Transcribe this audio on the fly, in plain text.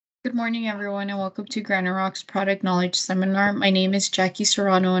Good morning, everyone, and welcome to Graniterock's Product Knowledge Seminar. My name is Jackie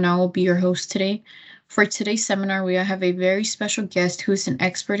Serrano, and I will be your host today. For today's seminar, we have a very special guest who is an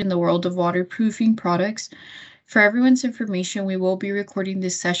expert in the world of waterproofing products. For everyone's information, we will be recording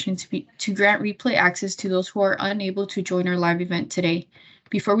this session to grant replay access to those who are unable to join our live event today.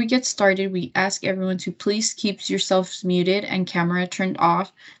 Before we get started, we ask everyone to please keep yourselves muted and camera turned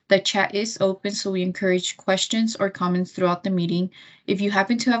off. The chat is open, so we encourage questions or comments throughout the meeting. If you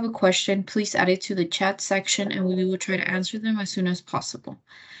happen to have a question, please add it to the chat section and we will try to answer them as soon as possible.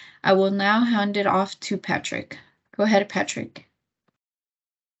 I will now hand it off to Patrick. Go ahead, Patrick.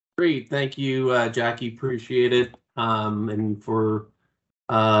 Great, thank you, Jackie. Appreciate it. And for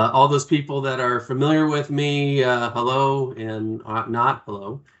all those people that are familiar with me, hello and not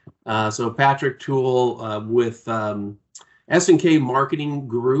hello. So Patrick Toole with S&K Marketing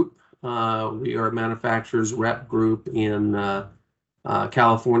Group. We are a manufacturers rep group in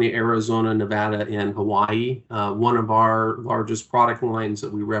California, Arizona, Nevada, and Hawaii. One of our largest product lines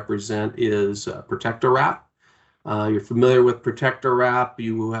that we represent is Protecto Wrap. You're familiar with Protecto Wrap.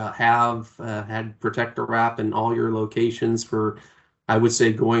 You have had Protecto Wrap in all your locations for, I would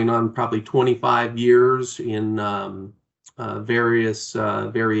say, going on probably 25 years in various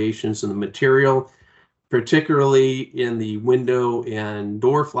variations in the material, particularly in the window and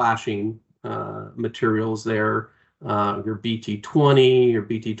door flashing materials there. Your BT20, your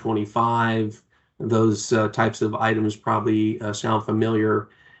BT25, those types of items probably sound familiar.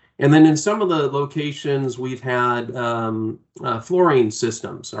 And then in some of the locations, we've had flooring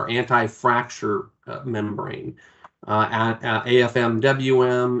systems, our anti-fracture membrane, AFM-WM,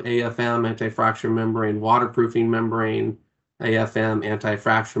 AFM, anti-fracture membrane, waterproofing membrane, AFM,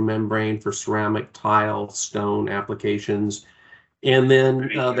 anti-fracture membrane for ceramic, tile, stone applications. And then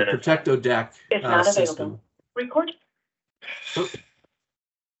the Protecto Deck system. Record. Oh.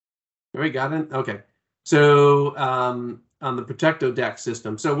 We got it? Okay. So on the Protecto Deck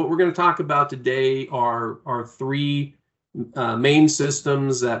system. So what we're going to talk about today are three main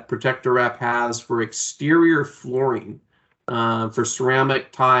systems that Protecto Wrap has for exterior flooring for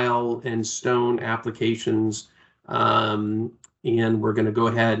ceramic, tile, and stone applications. And we're going to go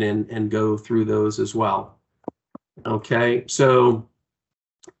ahead and go through those as well. Okay, so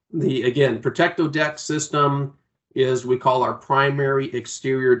again, Protecto Deck system is we call our primary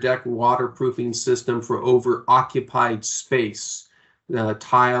exterior deck waterproofing system for over-occupied space,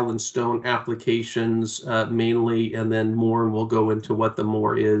 tile and stone applications mainly, and then more, and we'll go into what the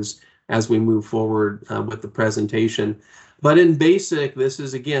more is as we move forward with the presentation. But in basic, this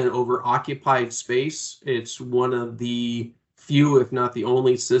is, again, over-occupied space. It's one of the few, if not the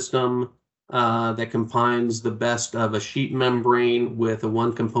only system that combines the best of a sheet membrane with a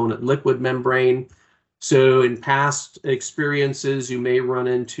one-component liquid membrane. So in past experiences, you may run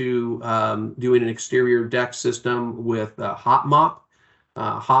into doing an exterior deck system with hot mop.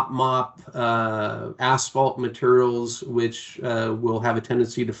 Asphalt materials, which will have a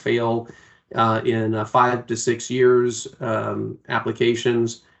tendency to fail in 5 to 6 years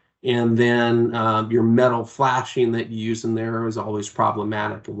applications. And then your metal flashing that you use in there is always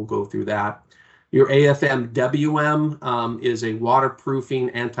problematic, and we'll go through that. Your AFM-WM is a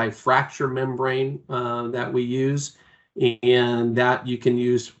waterproofing anti-fracture membrane that we use, and that you can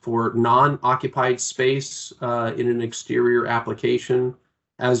use for non-occupied space in an exterior application,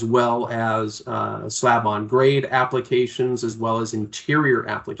 as well as slab-on-grade applications, as well as interior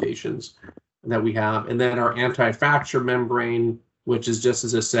applications that we have. And then our anti-fracture membrane, which is just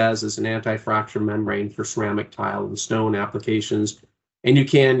as it says, is an anti-fracture membrane for ceramic, tile, and stone applications. And you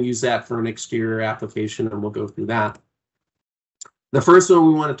can use that for an exterior application, and we'll go through that. The first one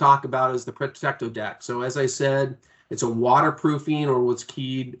we want to talk about is the Protecto Deck. So as I said, it's a waterproofing, or what's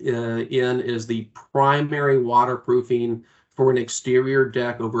keyed in is the primary waterproofing for an exterior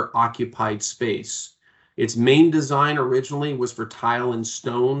deck over occupied space. Its main design originally was for tile and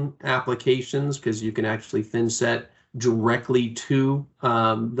stone applications, because you can actually thin set directly to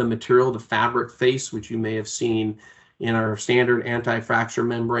the material, the fabric face, which you may have seen in our standard anti-fracture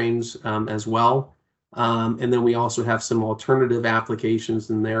membranes as well. And then we also have some alternative applications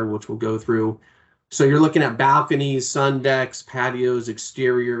in there, which we'll go through. So you're looking at balconies, sun decks, patios,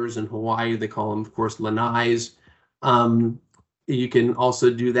 exteriors. In Hawaii, they call them, of course, lanais. You can also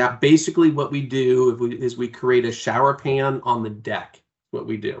do that. Basically, what we do is we create a shower pan on the deck, what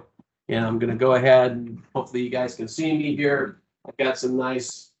we do. And I'm going to go ahead, and hopefully you guys can see me here. I've got some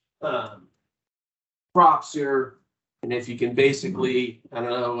nice props here. And if you can basically, I don't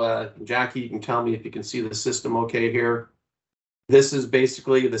know, Jackie, you can tell me if you can see the system okay here. This is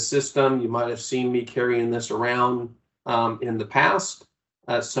basically the system. You might have seen me carrying this around in the past.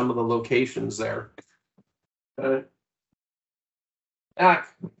 some of the locations there.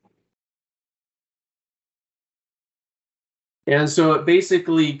 Back. And so it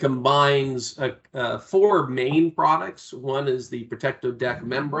basically combines 4 main products. One is the Protecto Deck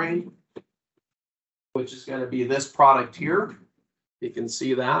membrane, which is going to be this product here. You can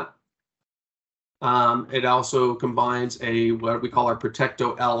see that. It also combines what we call our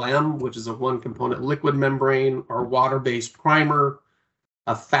Protecto LM, which is a 1-component liquid membrane, our water-based primer,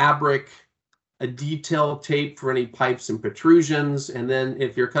 a fabric, a detail tape for any pipes and protrusions. And then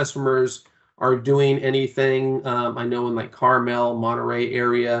if your customers are doing anything, I know in like Carmel, Monterey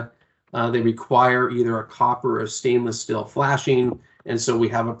area, they require either a copper or stainless steel flashing. And so we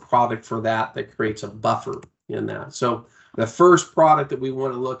have a product for that that creates a buffer in that. So the first product that we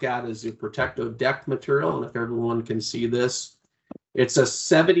want to look at is the Protecto Deck material. And if everyone can see this, it's a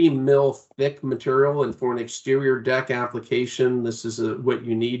 70 mil thick material. And for an exterior deck application, this is what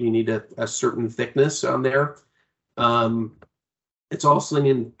you need. You need a certain thickness on there. It's also an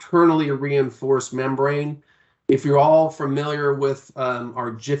internally reinforced membrane. If you're all familiar with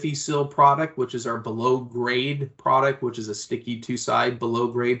our Jiffy Seal product, which is our below grade product, which is a sticky 2-side below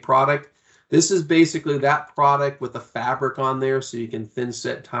grade product, this is basically that product with the fabric on there so you can thin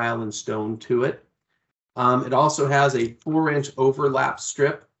set tile and stone to it. It also has a 4-inch overlap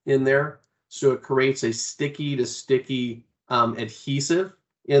strip in there, so it creates a sticky to sticky adhesive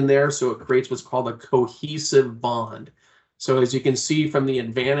in there, so it creates what's called a cohesive bond. So as you can see from the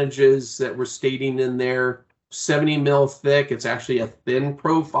advantages that we're stating in there, 70 mil thick, it's actually a thin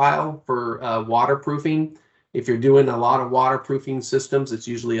profile for waterproofing. If you're doing a lot of waterproofing systems, it's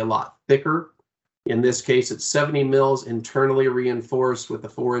usually a lot thicker. In this case, it's 70 mils internally reinforced with a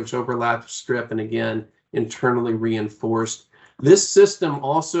 4-inch overlap strip, and again, internally reinforced. This system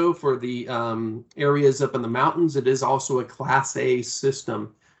also for the areas up in the mountains, it is also a Class A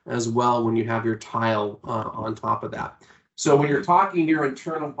system as well when you have your tile on top of that. So when you're talking your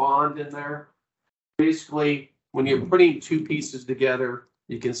internal bond in there, basically when you're putting 2 pieces together,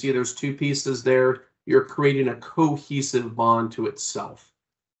 you can see there's 2 pieces there. You're creating a cohesive bond to itself.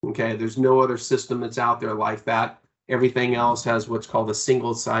 Okay, there's no other system that's out there like that. Everything else has what's called a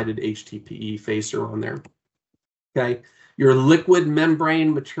single-sided HDPE facer on there. Okay, your liquid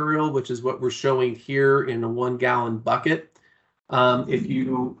membrane material, which is what we're showing here in a 1-gallon bucket. If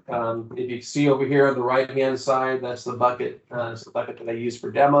you see over here on the right-hand side, that's the bucket. It's the bucket that I use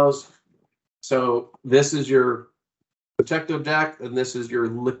for demos. So this is your Protecto Deck, and this is your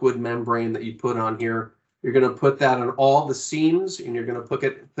liquid membrane that you put on here. You're going to put that on all the seams, and you're going to put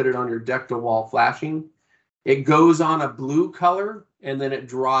it on your deck to wall flashing. It goes on a blue color, and then it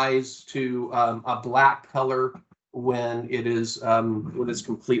dries to a black color when it's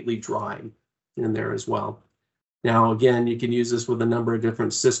completely dry in there as well. Now, again, you can use this with a number of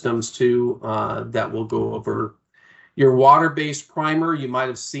different systems too that we'll go over. Your water-based primer, you might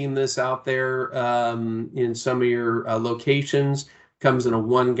have seen this out there in some of your locations. Comes in a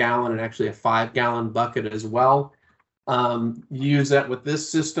 1-gallon and actually a 5-gallon bucket as well. Use that with this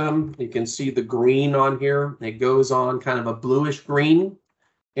system. You can see the green on here. It goes on kind of a bluish green,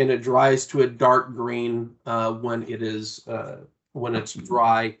 and it dries to a dark green when it's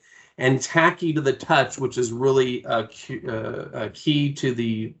dry. And tacky to the touch, which is really a key to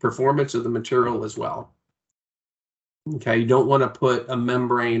the performance of the material as well. Okay, you don't want to put a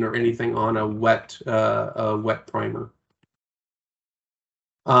membrane or anything on a wet primer.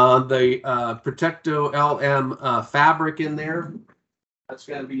 The Protecto LM fabric in there, that's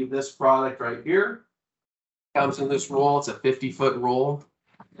going to be this product right here. Comes in this roll. It's a 50-foot roll.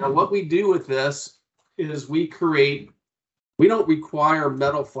 Now, what we do with this is we don't require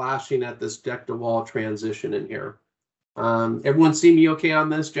metal flashing at this deck to wall transition in here. Everyone see me okay on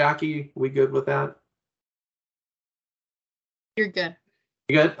this, Jackie? We good with that? You're good.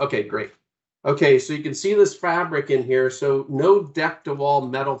 You good? Okay, great. Okay, so you can see this fabric in here. So no deck to wall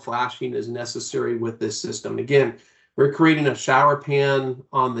metal flashing is necessary with this system. Again, we're creating a shower pan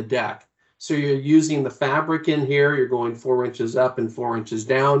on the deck. So you're using the fabric in here. You're going 4 inches up and 4 inches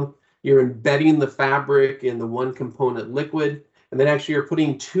down. You're embedding the fabric in the 1-component liquid. And then actually you're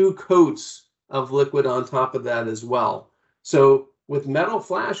putting 2 coats of liquid on top of that as well. So with metal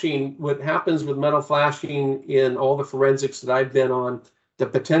flashing, what happens with metal flashing in all the forensics that I've been on, the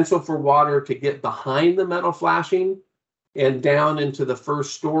potential for water to get behind the metal flashing and down into the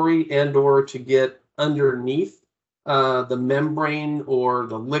first story and or to get underneath the membrane or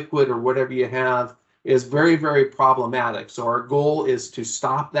the liquid or whatever you have is very, very problematic. So our goal is to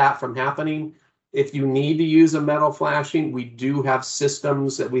stop that from happening. If you need to use a metal flashing, we do have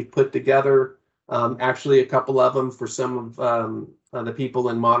systems that we've put together. Actually, a couple of them for some of the people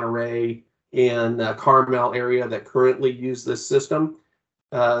in Monterey and Carmel area that currently use this system.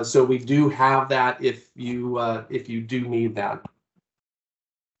 So we do have that if you do need that.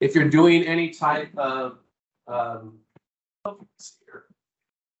 If you're doing any type of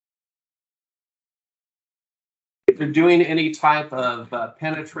if you're doing any type of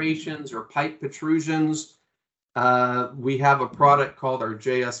penetrations or pipe protrusions, we have a product called our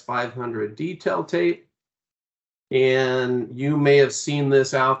JS500 detail tape. And you may have seen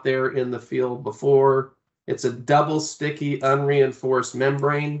this out there in the field before. It's a double sticky unreinforced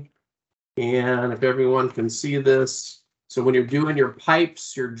membrane. And if everyone can see this, so when you're doing your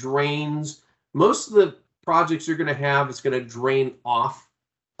pipes, your drains, most of the projects you're going to have is going to drain off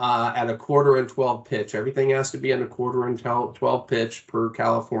at a 1/4 and 12 pitch. Everything has to be in a 1/4 and 12 pitch per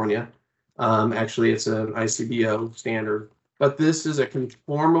California. Actually, it's an ICBO standard, but this is a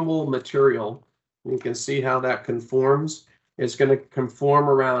conformable material. You can see how that conforms. It's going to conform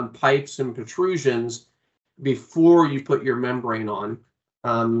around pipes and protrusions before you put your membrane on.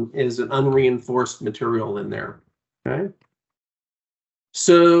 Is an unreinforced material in there. Okay.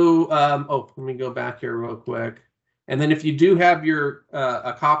 So, let me go back here real quick. And then if you do have your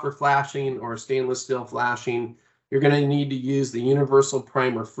a copper flashing or a stainless steel flashing, you're going to need to use the universal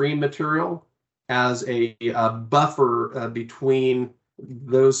primer free material as a buffer between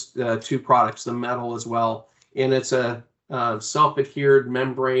those two products, the metal as well. And it's a self-adhered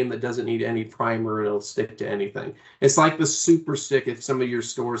membrane that doesn't need any primer and it'll stick to anything. It's like the super stick. If some of your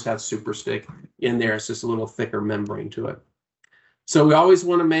stores have super stick in there, it's just a little thicker membrane to it. So we always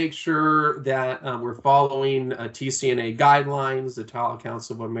want to make sure that we're following TCNA guidelines, the Tile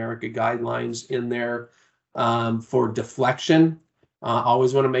Council of America guidelines in there for deflection.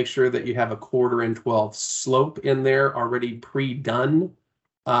 Always want to make sure that you have a 1/4 and 12 slope in there already pre-done.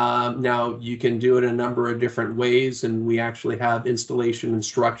 Now you can do it a number of different ways, and we actually have installation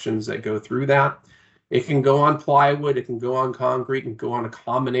instructions that go through that. It can go on plywood, it can go on concrete, it can go on a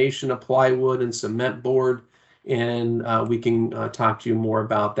combination of plywood and cement board, and we can talk to you more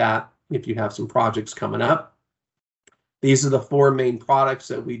about that if you have some projects coming up. These are the 4 main products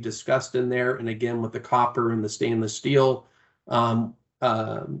that we discussed in there, and again with the copper and the stainless steel.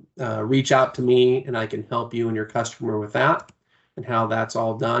 Reach out to me and I can help you and your customer with that and how that's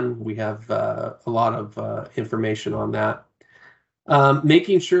all done. We have a lot of information on that.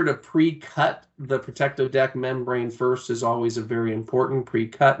 Making sure to pre-cut the protective deck membrane first is always a very important.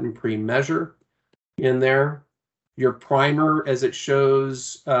 Pre-cut and pre-measure in there. Your primer, as it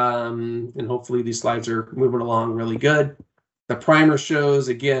shows, and hopefully these slides are moving along really good. The primer shows,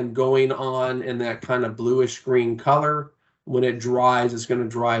 again, going on in that kind of bluish green color. When it dries, it's going to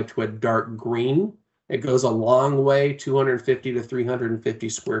dry to a dark green. It goes a long way, 250 to 350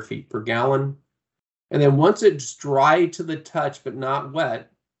 square feet per gallon. And then once it's dry to the touch, but not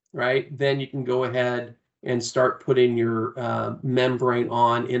wet, right, then you can go ahead and start putting your membrane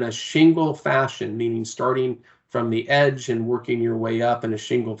on in a shingle fashion, meaning starting from the edge and working your way up in a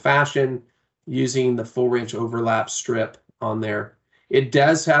shingle fashion using the 4-inch overlap strip on there. It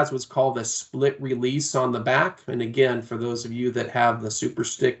does have what's called a split release on the back. And again, for those of you that have the super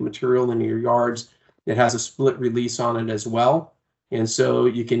stick material in your yards, it has a split release on it as well. And so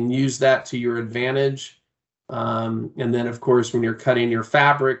you can use that to your advantage. And then, of course, when you're cutting your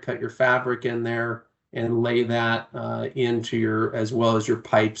fabric, cut your fabric in there and lay that into your, as well as your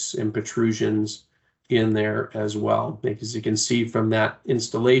pipes and protrusions in there as well. Because you can see from that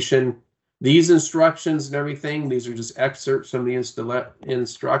installation, these instructions and everything, these are just excerpts from the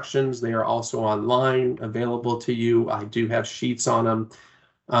instructions. They are also online, available to you. I do have sheets on them.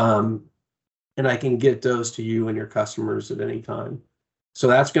 And I can get those to you and your customers at any time. So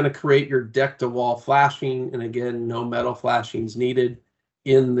that's going to create your deck to wall flashing. And again, no metal flashings needed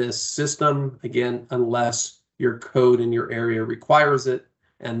in this system, again, unless your code in your area requires it.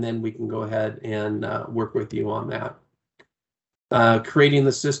 And then we can go ahead and work with you on that. Creating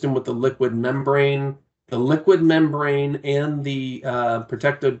the system with the liquid membrane. The liquid membrane and the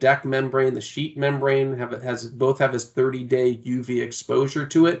Protecto deck membrane, the sheet membrane, both have a 30-day UV exposure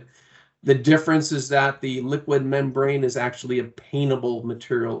to it. The difference is that the liquid membrane is actually a paintable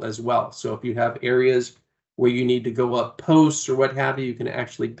material as well. So if you have areas where you need to go up posts or what have you, you can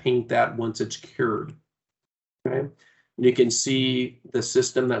actually paint that once it's cured. Okay, and you can see the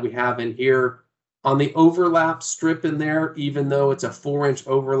system that we have in here. On the overlap strip in there, even though it's a 4-inch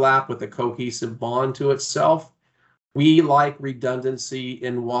overlap with a cohesive bond to itself, we like redundancy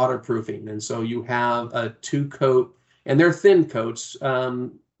in waterproofing. And so you have a 2-coat, and they're thin coats.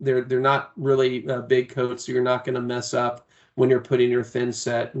 They're not really big coats, so you're not going to mess up when you're putting your thin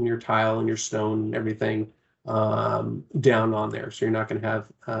set and your tile and your stone and everything down on there. So you're not going to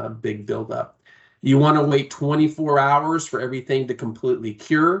have a big buildup. You want to wait 24 hours for everything to completely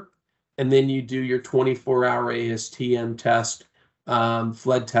cure. And then you do your 24-hour ASTM test,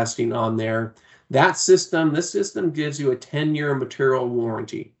 flood testing on there. This system gives you a 10-year material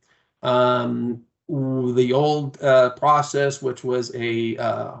warranty. The old process, which was a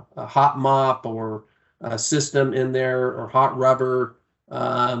hot mop or a system in there or hot rubber,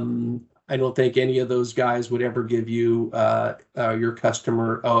 I don't think any of those guys would ever give you your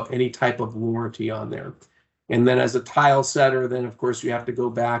customer any type of warranty on there. And then as a tile setter, then of course you have to go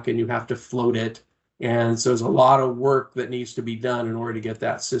back and you have to float it. And so there's a lot of work that needs to be done in order to get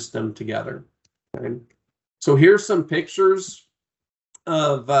that system together. Okay. So here's some pictures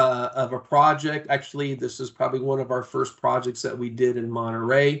of a project. Actually, this is probably one of our first projects that we did in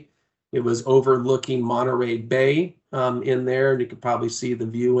Monterey. It was overlooking Monterey Bay in there, and you could probably see the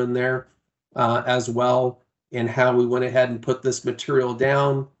view in there as well, and how we went ahead and put this material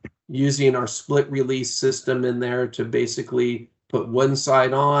down using our split release system in there to basically put one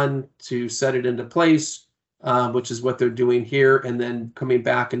side on to set it into place, which is what they're doing here, and then coming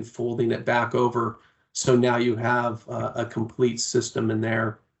back and folding it back over. So now you have a complete system in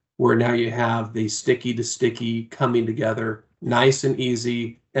there where now you have the sticky to sticky coming together nice and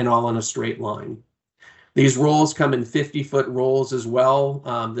easy and all in a straight line. These rolls come in 50-foot rolls as well.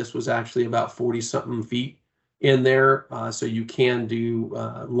 This was actually about 40-something feet in there, so you can do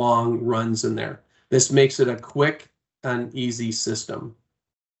long runs in there. This makes it a quick and easy system.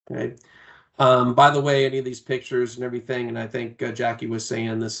 Okay. By the way, any of these pictures and everything, and I think Jackie was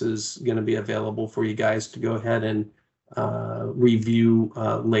saying this is going to be available for you guys to go ahead and review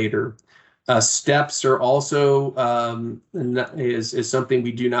later. Steps are also is something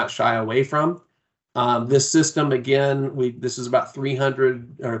we do not shy away from. This system, again, this is about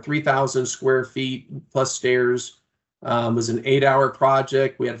 300 or 3,000 square feet plus stairs. Was an 8-hour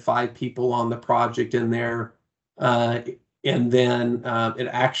project. We had 5 people on the project in there. And then it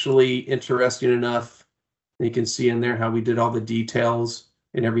actually, interesting enough, you can see in there how we did all the details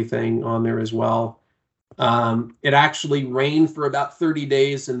and everything on there as well. It actually rained for about 30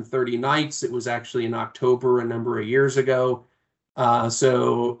 days and 30 nights. It was actually in October a number of years ago.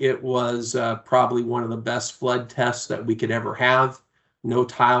 So it was probably one of the best flood tests that we could ever have. No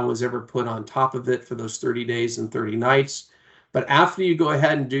tile was ever put on top of it for those 30 days and 30 nights. But after you go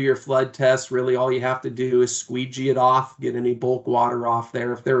ahead and do your flood test, really all you have to do is squeegee it off, get any bulk water off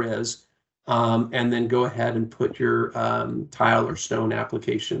there if there is, and then go ahead and put your tile or stone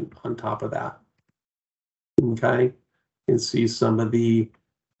application on top of that. Okay, you can see some of the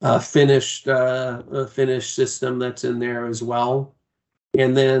finished system that's in there as well.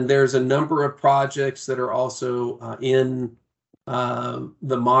 And then there's a number of projects that are also in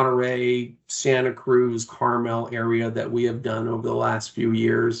the Monterey, Santa Cruz, Carmel area that we have done over the last few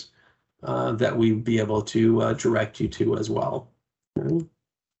years that we'd be able to direct you to as well. Okay.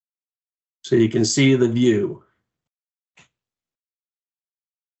 So you can see the view.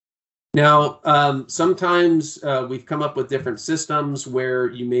 Now, sometimes we've come up with different systems where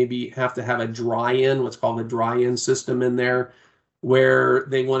you maybe have to have a dry-in, what's called a dry-in system in there, where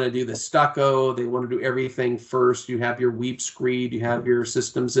they want to do the stucco, they want to do everything first. You have your weep screed, you have your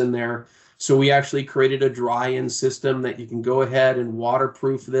systems in there. So we actually created a dry-in system that you can go ahead and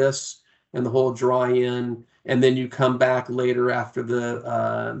waterproof this and the whole dry-in, and then you come back later after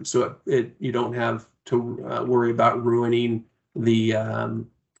the, so you don't have to worry about ruining the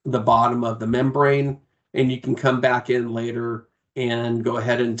bottom of the membrane, and you can come back in later and go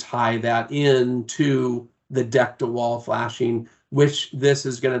ahead and tie that into the deck to wall flashing, which this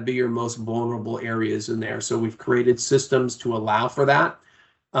is going to be your most vulnerable areas in there. So we've created systems to allow for that,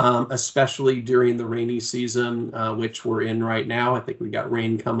 especially during the rainy season, which we're in right now. I think we got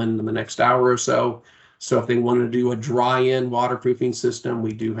rain coming in the next hour or so. So if they want to do a dry-in waterproofing system,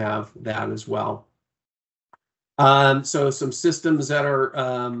 we do have that as well. So some systems that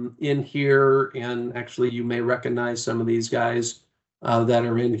are in here, and actually you may recognize some of these guys that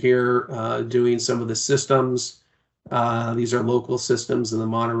are in here doing some of the systems. These are local systems in the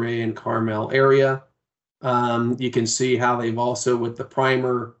Monterey and Carmel area. You can see how they've also, with the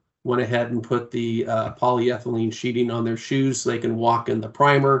primer, went ahead and put the polyethylene sheeting on their shoes so they can walk in the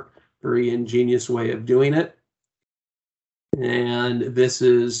primer. Very ingenious way of doing it. And this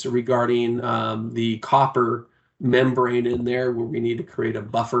is regarding the copper membrane in there, where we need to create a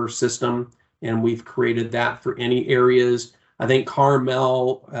buffer system, and we've created that for any areas. I think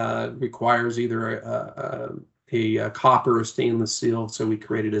Carmel requires either a copper or stainless steel, so we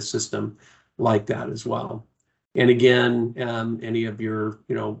created a system like that as well. And again, any of your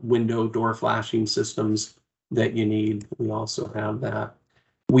window door flashing systems that you need. We also have that.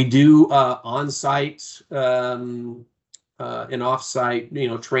 We do on-site and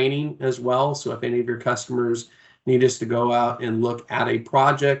off-site, training as well. So if any of your customers need us to go out and look at a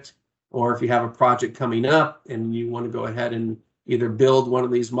project, or if you have a project coming up and you want to go ahead and either build one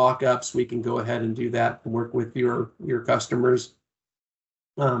of these mock-ups, we can go ahead and do that and work with your customers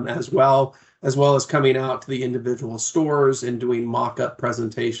as well as coming out to the individual stores and doing mock-up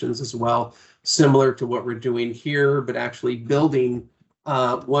presentations as well, similar to what we're doing here, but actually building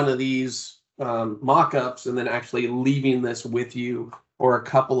one of these mock-ups and then actually leaving this with you, or a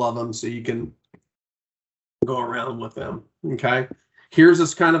couple of them, so you can go around with them. Okay, here's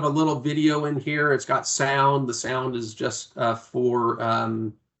this kind of a little video in here. It's got sound. The sound is just for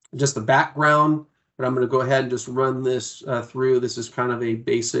just the background, but I'm going to go ahead and just run this through. This is kind of a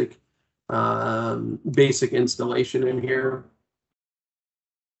basic installation in here.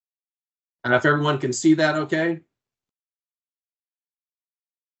 And if everyone can see that okay?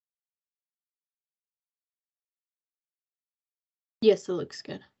 Yes, it looks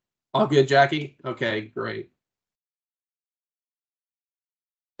good. All good, Jackie? Okay, great.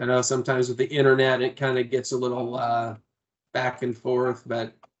 I know sometimes with the internet, it kind of gets a little back and forth,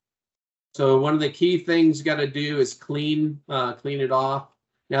 but so one of the key things you got to do is clean it off.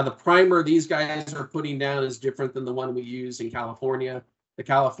 Now the primer these guys are putting down is different than the one we use in California. The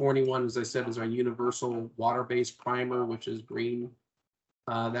California one, as I said, is our universal water-based primer, which is green,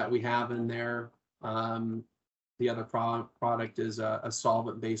 that we have in there. The other product is a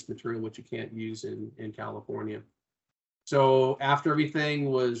solvent-based material, which you can't use in California. So after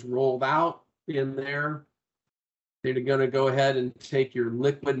everything was rolled out in there, you're going to go ahead and take your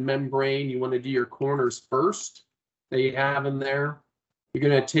liquid membrane. You want to do your corners first that you have in there. You're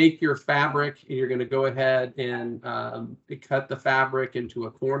going to take your fabric and you're going to go ahead and cut the fabric into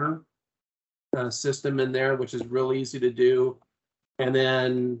a corner system in there, which is real easy to do. And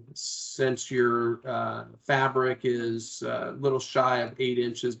then since your fabric is a little shy of 8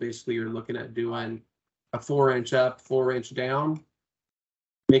 inches, basically you're looking at doing a 4-inch up, 4-inch down,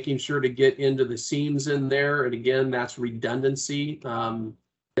 making sure to get into the seams in there. And again, that's redundancy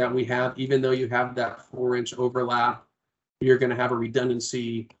that we have. Even though you have that 4-inch overlap, you're going to have a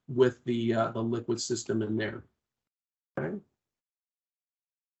redundancy with the liquid system in there. Okay.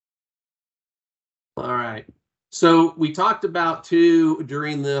 All right. So we talked about too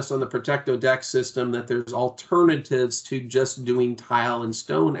during this on the Protecto deck system that there's alternatives to just doing tile and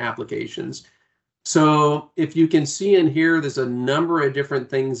stone applications. So if you can see in here, there's a number of different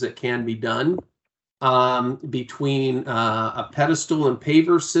things that can be done between a pedestal and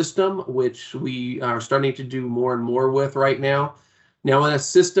paver system, which we are starting to do more and more with right now. Now in a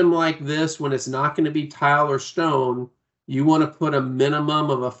system like this, when it's not going to be tile or stone, you want to put a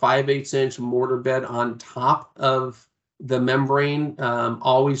minimum of a 5/8 inch mortar bed on top of the membrane.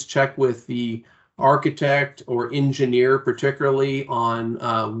 Always check with the architect or engineer, particularly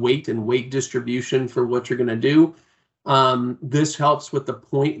on weight and weight distribution for what you're going to do. This helps with the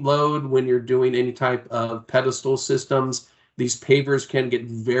point load when you're doing any type of pedestal systems. These pavers can get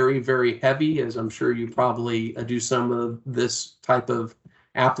very, very heavy, as I'm sure you probably do some of this type of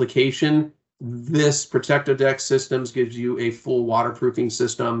application. This Protecto deck systems gives you a full waterproofing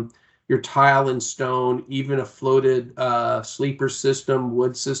system. Your tile and stone, even a floated sleeper system,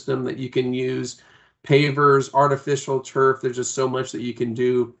 wood system that you can use, pavers, artificial turf. There's just so much that you can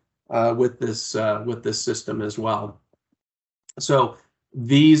do with this system as well. So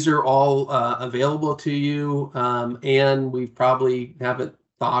these are all available to you, and we probably haven't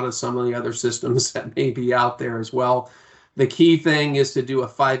thought of some of the other systems that may be out there as well. The key thing is to do a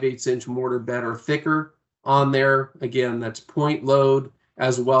 5/8 inch mortar bed or thicker on there. Again, that's point load,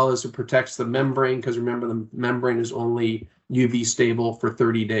 as well as it protects the membrane, because remember the membrane is only UV stable for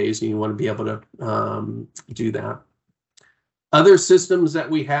 30 days, and you want to be able to do that. Other systems that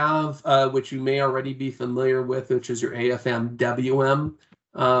we have, which you may already be familiar with, which is your AFM WM.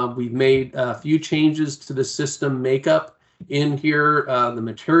 We've made a few changes to the system makeup in here. The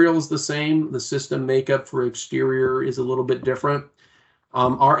material is the same. The system makeup for exterior is a little bit different.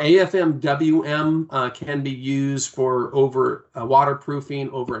 Our AFM WM can be used for waterproofing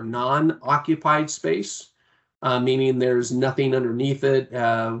over a non-occupied space, meaning there's nothing underneath it,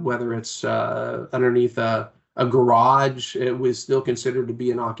 whether it's underneath a garage. It was still considered to be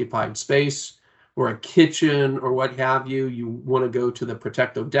an occupied space, or a kitchen or what have you. You want to go to the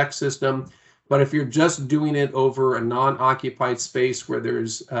Protecto deck system. But if you're just doing it over a non-occupied space where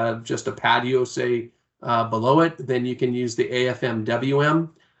there's just a patio, say, below it, then you can use the AFM WM.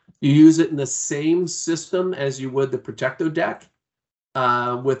 You use it in the same system as you would the Protecto deck.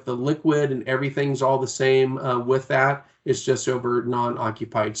 with the liquid, and everything's all the same with that. It's just over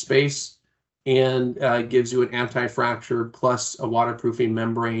non-occupied space, and gives you an anti-fracture plus a waterproofing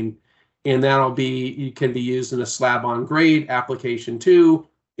membrane. And you can be used in a slab on grade application too,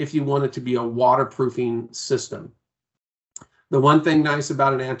 if you want it to be a waterproofing system. The one thing nice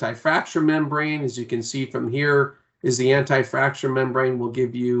about an anti-fracture membrane, as you can see from here, is the anti-fracture membrane will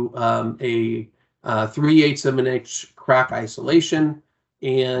give you a 3/8 of an inch crack isolation,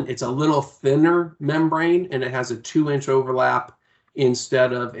 and it's a little thinner membrane, and it has a 2-inch overlap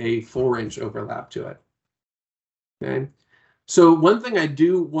instead of a 4-inch overlap to it. Okay. So one thing I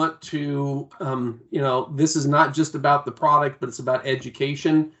do want to, this is not just about the product, but it's about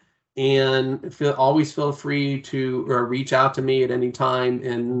education. And always feel free to reach out to me at any time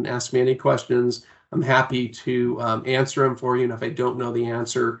and ask me any questions. I'm happy to answer them for you. And if I don't know the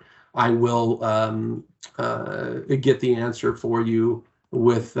answer, I will get the answer for you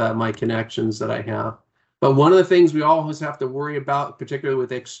with my connections that I have. But one of the things we always have to worry about, particularly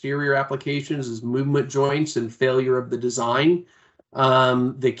with exterior applications, is movement joints and failure of the design.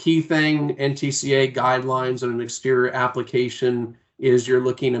 The key thing, NTCA guidelines on an exterior application, is you're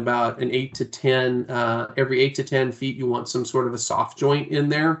looking about an 8 to 10, every 8 to 10 feet, you want some sort of a soft joint in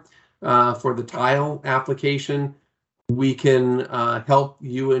there for the tile application. We can help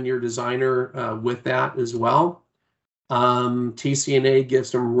you and your designer with that as well. TCNA gives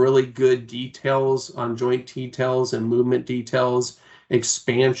some really good details on joint details and movement details,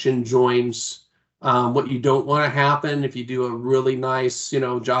 expansion joints. What you don't want to happen if you do a really nice,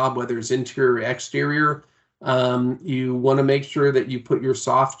 job, whether it's interior or exterior, you want to make sure that you put your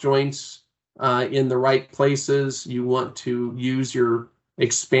soft joints in the right places. You want to use your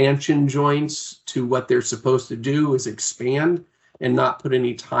expansion joints to what they're supposed to do, is expand, and not put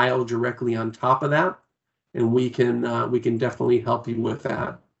any tile directly on top of that. And we can definitely help you with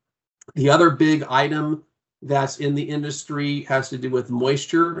that. The other big item that's in the industry has to do with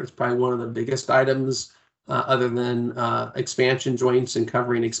moisture. It's probably one of the biggest items other than expansion joints and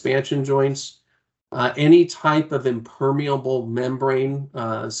covering expansion joints. Any type of impermeable membrane,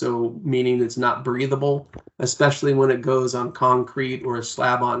 so meaning it's not breathable, especially when it goes on concrete or a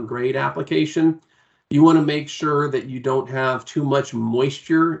slab on grade application. You want to make sure that you don't have too much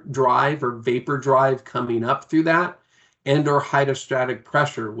moisture drive or vapor drive coming up through that, and or hydrostatic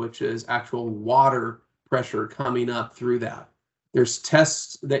pressure, which is actual water pressure coming up through that. There's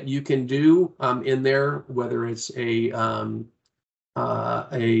tests that you can do in there, whether it's a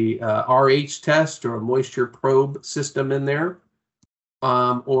RH test or a moisture probe system in there,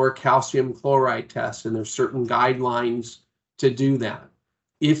 or calcium chloride test, and there's certain guidelines to do that.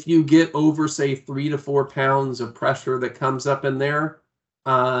 If you get over, say, 3 to 4 pounds of pressure that comes up in there,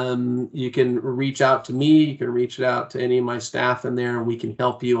 you can reach out to me. You can reach out to any of my staff in there, and we can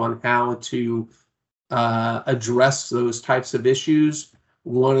help you on how to address those types of issues.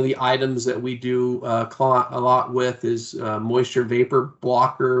 One of the items that we do a lot with is moisture vapor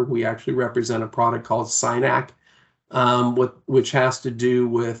blocker. We actually represent a product called Synac, which has to do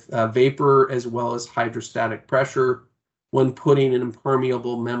with vapor as well as hydrostatic pressure when putting an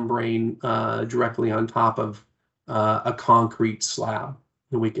impermeable membrane directly on top of a concrete slab.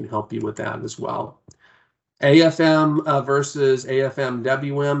 And we can help you with that as well. AFM versus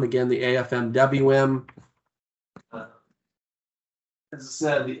AFM-WM. Again, the AFM-WM, as I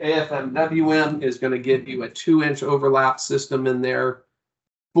said, the AFM-WM is going to give you a 2-inch overlap system in there,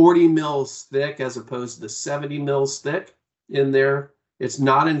 40 mils thick as opposed to the 70 mils thick in there. It's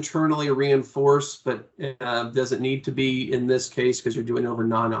not internally reinforced, but doesn't need to be in this case because you're doing over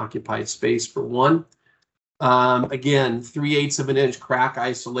non-occupied space for one. Again, 3/8 of an inch crack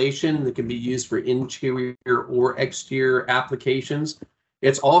isolation that can be used for interior or exterior applications.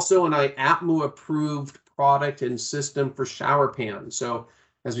 It's also an IAPMU approved product and system for shower pans. So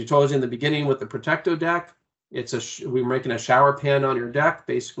as we told you in the beginning with the Protecto deck, we're making a shower pan on your deck.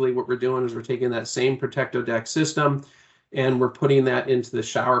 Basically what we're doing is we're taking that same Protecto deck system and we're putting that into the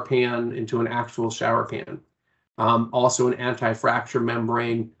shower pan, into an actual shower pan. Also an anti-fracture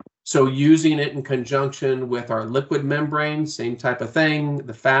membrane. So using it in conjunction with our liquid membrane, same type of thing,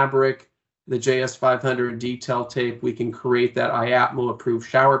 the fabric, the JS500 detail tape, we can create that IAPMU approved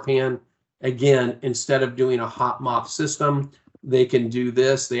shower pan. Again, instead of doing a hot mop system, they can do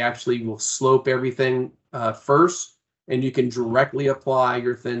this. They actually will slope everything first, and you can directly apply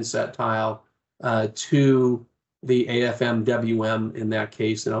your thin set tile to the AFM-WM in that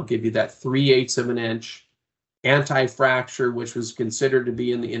case, and I'll give you that 3/8 of an inch anti-fracture, which was considered to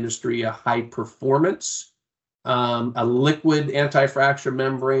be in the industry a high performance. A liquid anti-fracture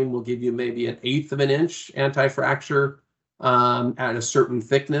membrane will give you maybe an 1/8 of an inch anti-fracture at a certain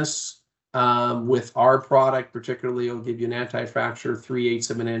thickness. With our product, particularly, it'll give you an anti-fracture 3/8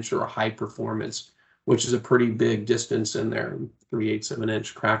 of an inch or a high performance, which is a pretty big distance in there, 3/8 of an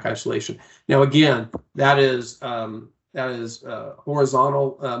inch crack isolation. Now, again, that is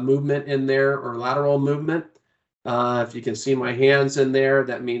horizontal movement in there or lateral movement. If you can see my hands in there,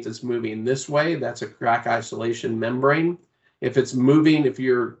 that means it's moving this way. That's a crack isolation membrane. If it's moving, if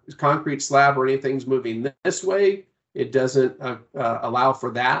your concrete slab or anything's moving this way, it doesn't allow for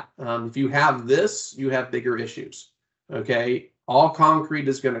that. If you have this, you have bigger issues. Okay, all concrete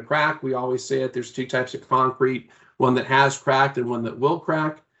is going to crack. We always say it. There's two types of concrete, one that has cracked and one that will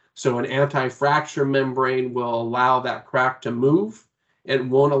crack. So an anti-fracture membrane will allow that crack to move. It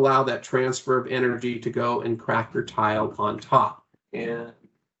won't allow that transfer of energy to go and crack your tile on top. And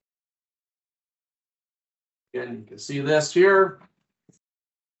you can see this here.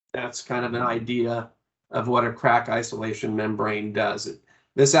 That's kind of an idea of what a crack isolation membrane does.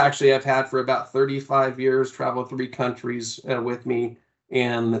 This actually I've had for about 35 years, traveled 3 countries with me,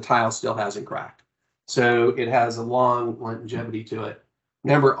 and the tile still hasn't cracked. So it has a long longevity to it.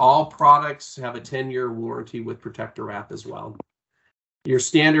 Remember, all products have a 10-year warranty with Protecto Wrap as well. Your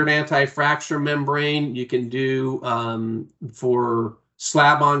standard anti-fracture membrane you can do for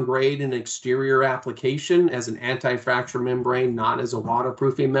slab on grade and exterior application as an anti-fracture membrane, not as a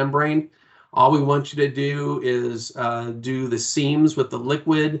waterproofing membrane. All we want you to do is do the seams with the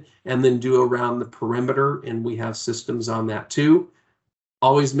liquid and then do around the perimeter, and we have systems on that too.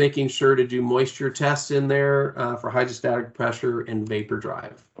 Always making sure to do moisture tests in there for hydrostatic pressure and vapor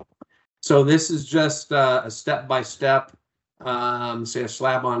drive. So this is just a step-by-step, say a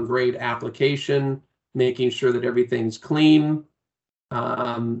slab on grade application, making sure that everything's clean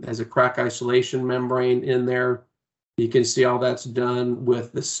as a crack isolation membrane in there. You can see all that's done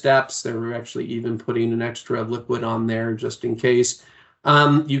with the steps. They're actually even putting an extra liquid on there just in case.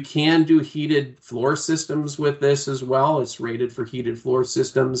 You can do heated floor systems with this as well. It's rated for heated floor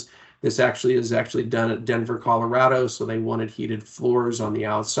systems. This actually is done at Denver, Colorado, so they wanted heated floors on the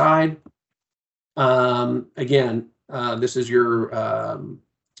outside. Again, this is your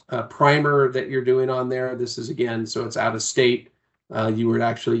primer that you're doing on there. This is, again, so it's out of state. You would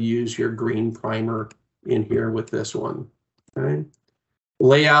actually use your green primer in here with this one. Okay.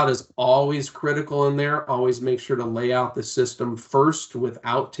 Layout is always critical in there. Always make sure to lay out the system first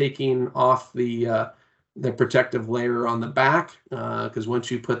without taking off the protective layer on the back, because once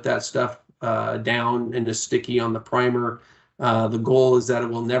you put that stuff down and is sticky on the primer, the goal is that it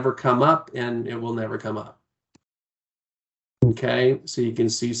will never come up, and it will never come up. Okay, so you can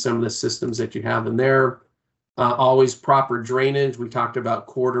see some of the systems that you have in there. Always proper drainage. We talked about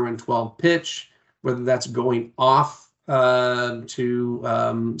 1/4 and 12 pitch, whether that's going off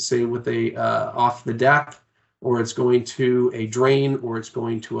to say with a off the deck, or it's going to a drain, or it's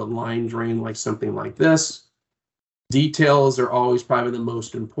going to a line drain like something like this. Details are always probably the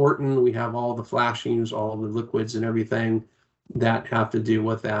most important. We have all the flashings, all the liquids and everything that have to do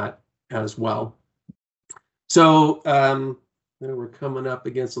with that as well. So we're coming up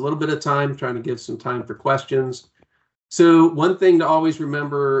against a little bit of time, trying to give some time for questions. So one thing to always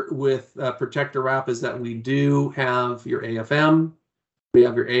remember with Protecto Wrap is that we do have your AFM, we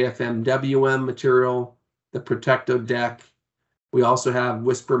have your AFM WM material, the Protecto deck. We also have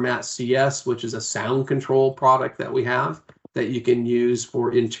Whisper Mat CS, which is a sound control product that we have that you can use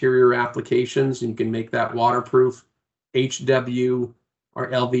for interior applications, and you can make that waterproof. HW, our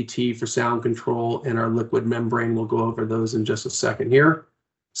LVT for sound control, and our liquid membrane. We'll go over those in just a second here.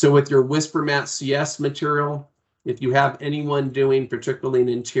 So with your Whisper Mat CS material, if you have anyone doing particularly an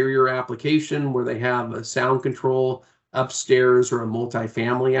interior application where they have a sound control upstairs or a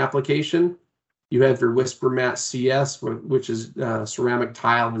multifamily application, you have your Whisper Mat CS, which is ceramic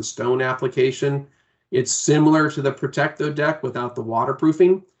tile and stone application. It's similar to the Protecto deck without the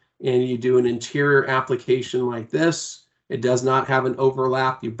waterproofing, and you do an interior application like this. It does not have an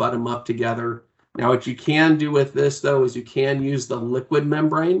overlap. You butt them up together. Now, what you can do with this, though, is you can use the liquid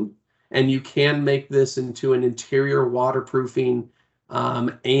membrane, and you can make this into an interior waterproofing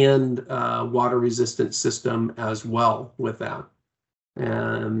and water resistant system as well with that.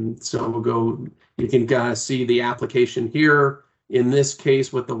 And so we'll go, you can kind of see the application here. In this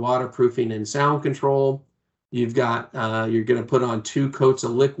case, with the waterproofing and sound control, you've got, you're going to put on 2 coats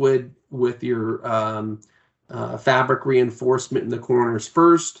of liquid with your fabric reinforcement in the corners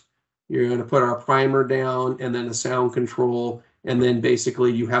first. You're going to put our primer down and then the sound control. And then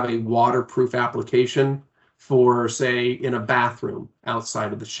basically you have a waterproof application for, say, in a bathroom,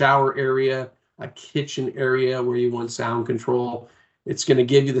 outside of the shower area, a kitchen area where you want sound control. It's going to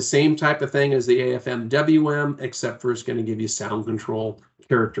give you the same type of thing as the AFM WM, except for it's going to give you sound control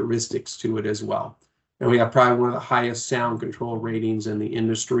characteristics to it as well. And we have probably one of the highest sound control ratings in the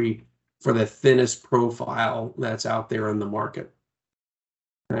industry for the thinnest profile that's out there in the market.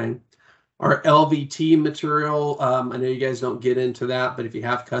 Okay. Our LVT material, I know you guys don't get into that, but if you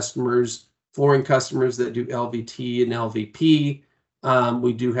have customers, flooring customers that do LVT and LVP,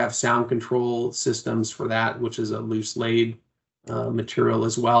 we do have sound control systems for that, which is a loose laid material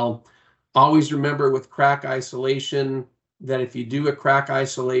as well. Always remember with crack isolation that if you do a crack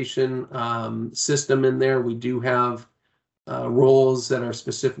isolation system in there, we do have rolls that are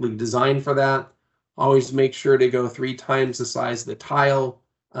specifically designed for that. Always make sure to go 3 times the size of the tile,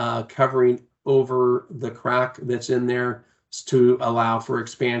 covering over the crack that's in there to allow for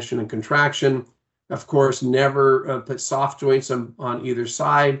expansion and contraction. Of course, never put soft joints on either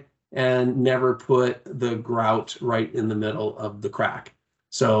side, and never put the grout right in the middle of the crack.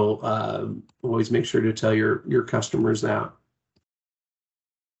 So always make sure to tell your customers that.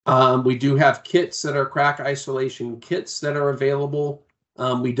 We do have kits that are crack isolation kits that are available.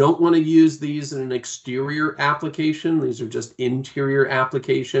 We don't want to use these in an exterior application. These are just interior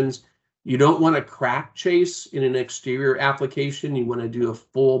applications. You don't want to crack chase in an exterior application. You want to do a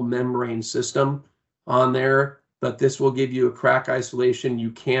full membrane system on there, but this will give you a crack isolation.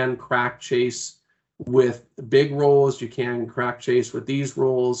 You can crack chase with big rolls. You can crack chase with these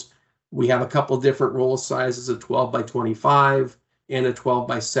rolls. We have a couple different roll sizes, a 12 by 25 and a 12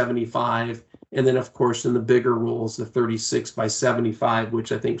 by 75. And then, of course, in the bigger rolls, the 36 by 75,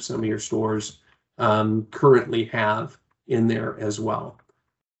 which I think some of your stores currently have in there as well.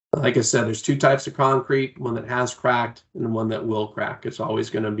 Like I said, there's 2 types of concrete, one that has cracked and one that will crack. It's always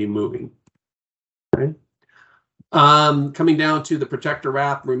going to be moving. Okay. Coming down to the Protecto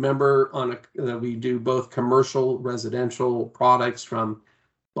Wrap, remember we do both commercial, residential products from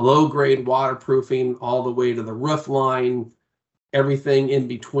below grade waterproofing all the way to the roof line, everything in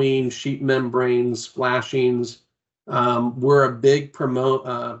between, sheet membranes, flashings. We're a big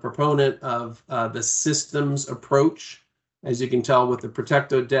proponent of the systems approach. As you can tell with the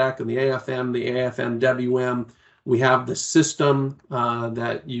Protecto deck and the AFM WM, we have the system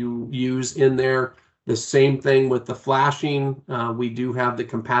that you use in there. The same thing with the flashing. We do have the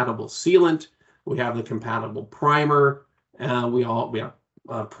compatible sealant. We have the compatible primer. We have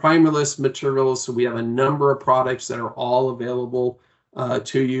primerless materials. So we have a number of products that are all available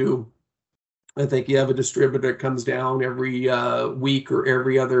to you. I think you have a distributor that comes down every week or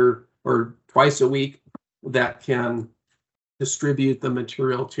every other or twice a week that can distribute the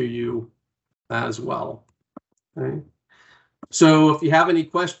material to you as well. Okay. So if you have any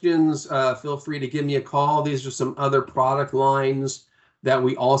questions, feel free to give me a call. These are some other product lines that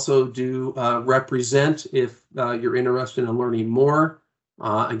we also do represent if you're interested in learning more.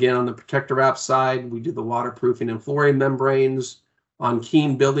 Again, on the Protecto Wrap side, we do the waterproofing and flooring membranes. On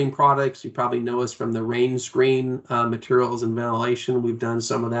Keen Building Products, you probably know us from the rain screen materials and ventilation. We've done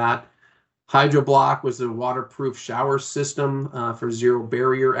some of that. Hydroblock was a waterproof shower system for zero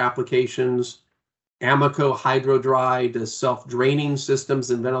barrier applications. Amico Hydro Dry does self-draining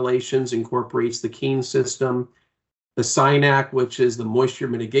systems and ventilations, incorporates the Keen system. The Synac, which is the moisture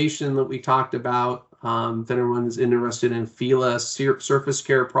mitigation that we talked about. If anyone's interested in Fila surface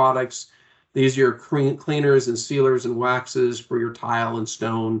care products, these are your cleaners and sealers and waxes for your tile and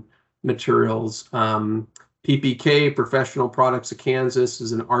stone materials. PPK, Professional Products of Kansas,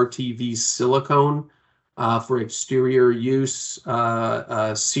 is an RTV silicone for exterior use,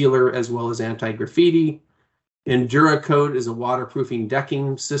 sealer as well as anti-graffiti. EnduraCoat is a waterproofing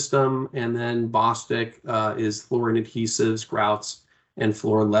decking system, and then Bostik is flooring adhesives, grouts, and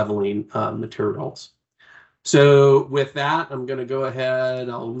floor leveling materials. So with that, I'm going to go ahead.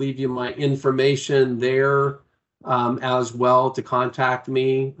 I'll leave you my information there as well to contact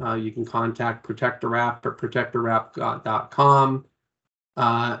me. You can contact Protecto Wrap at protectowrap.com,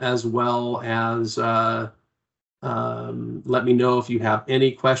 as well as let me know if you have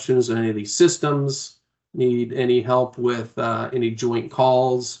any questions on any of these systems, need any help with any joint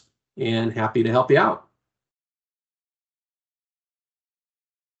calls, and happy to help you out.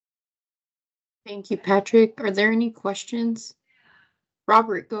 Thank you, Patrick. Are there any questions?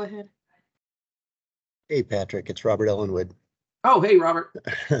 Robert, go ahead. Hey, Patrick, it's Robert Ellenwood. Oh, hey, Robert.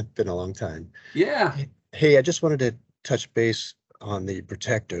 Been a long time. Yeah. Hey, I just wanted to touch base on the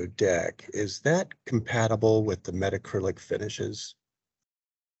Protecto deck. Is that compatible with the metacrylic finishes?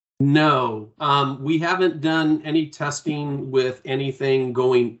 No, we haven't done any testing with anything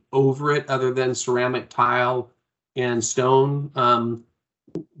going over it other than ceramic tile and stone.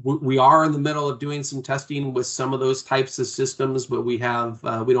 we are in the middle of doing some testing with some of those types of systems, but we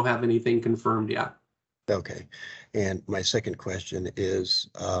don't have anything confirmed yet. Okay. And my second question is,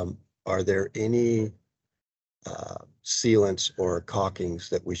 are there any sealants or caulkings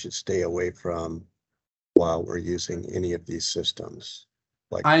that we should stay away from while we're using any of these systems?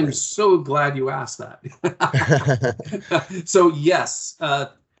 Like I'm so glad you asked that. So yes,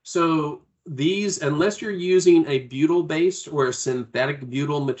 so these, unless you're using a butyl-based or a synthetic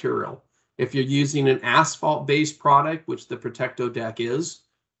butyl material, if you're using an asphalt-based product, which the Protecto deck is,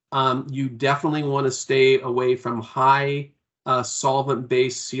 you definitely want to stay away from high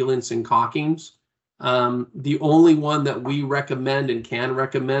solvent-based sealants and caulkings. The only one that we recommend and can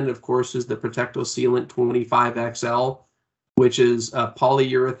recommend, of course, is the Protecto Sealant 25XL, which is a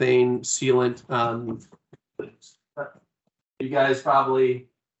polyurethane sealant. You guys probably,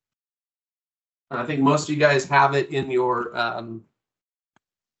 I think most of you guys have it in your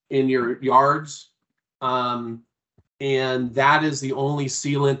yards. And that is the only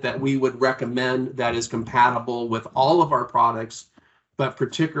sealant that we would recommend that is compatible with all of our products, but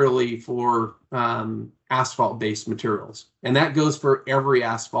particularly for asphalt-based materials. And that goes for every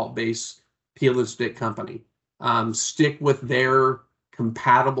asphalt-based peel and stick company. Stick with their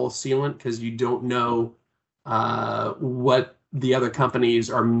compatible sealant, because you don't know what the other companies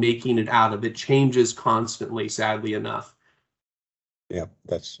are making it out of. It changes constantly, sadly enough. Yeah,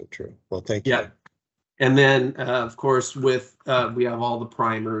 that's so true. Well, thank you. Yeah. And then, of course, with we have all the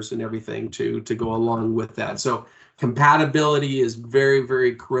primers and everything to go along with that. So compatibility is very,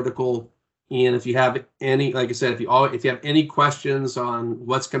 very critical. And if you have any, like I said, if you have any questions on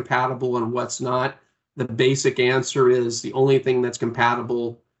what's compatible and what's not, the basic answer is the only thing that's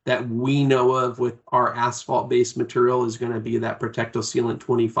compatible that we know of with our asphalt-based material is going to be that Protecto Sealant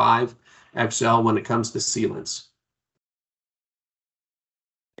 25XL when it comes to sealants.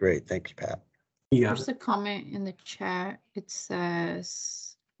 Great. Thank you, Pat. Yeah. There's a comment in the chat. It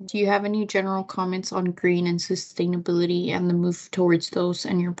says, do you have any general comments on green and sustainability and the move towards those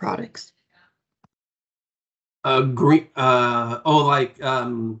and your products? Green, for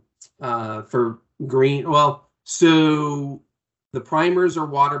green, well, so the primers are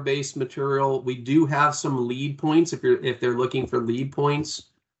water-based material. We do have some lead points if they're looking for lead points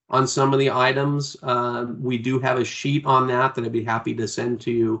on some of the items. We do have a sheet on that I'd be happy to send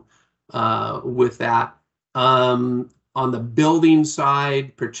to you with that. On the building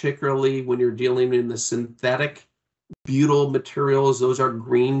side, particularly when you're dealing in the synthetic butyl materials, those are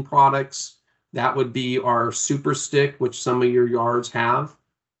green products. That would be our super stick, which some of your yards have.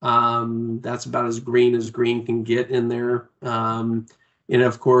 That's about as green can get in there. And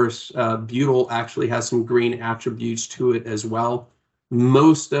of course, butyl actually has some green attributes to it as well.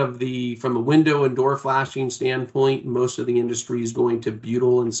 Most of from a window and door flashing standpoint, most of the industry is going to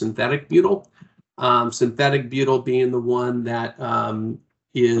butyl and synthetic butyl. Synthetic butyl being the one that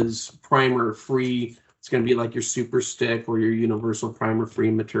is primer free. It's going to be like your super stick or your universal primer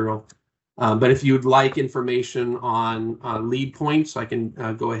free material. But if you'd like information on lead points, I can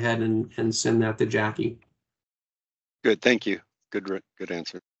go ahead and send that to Jackie. Good, thank you. Good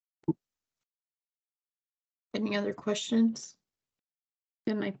answer. Any other questions?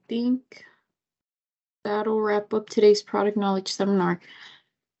 And I think that'll wrap up today's product knowledge seminar.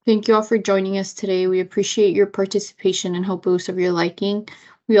 Thank you all for joining us today. We appreciate your participation and hope it was of your liking.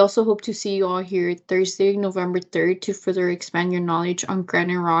 We also hope to see you all here Thursday, November 3rd to further expand your knowledge on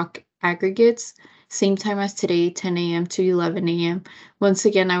Graniterock aggregates. Same time as today, 10 a.m. to 11 a.m. Once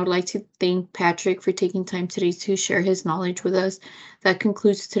again, I would like to thank Patrick for taking time today to share his knowledge with us. That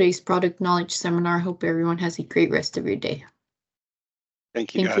concludes today's product knowledge seminar. Hope everyone has a great rest of your day.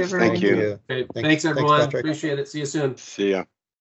 Thank you, guys. Everyone. Thank you. Okay, thanks everyone. Patrick. Appreciate it. See you soon. See ya.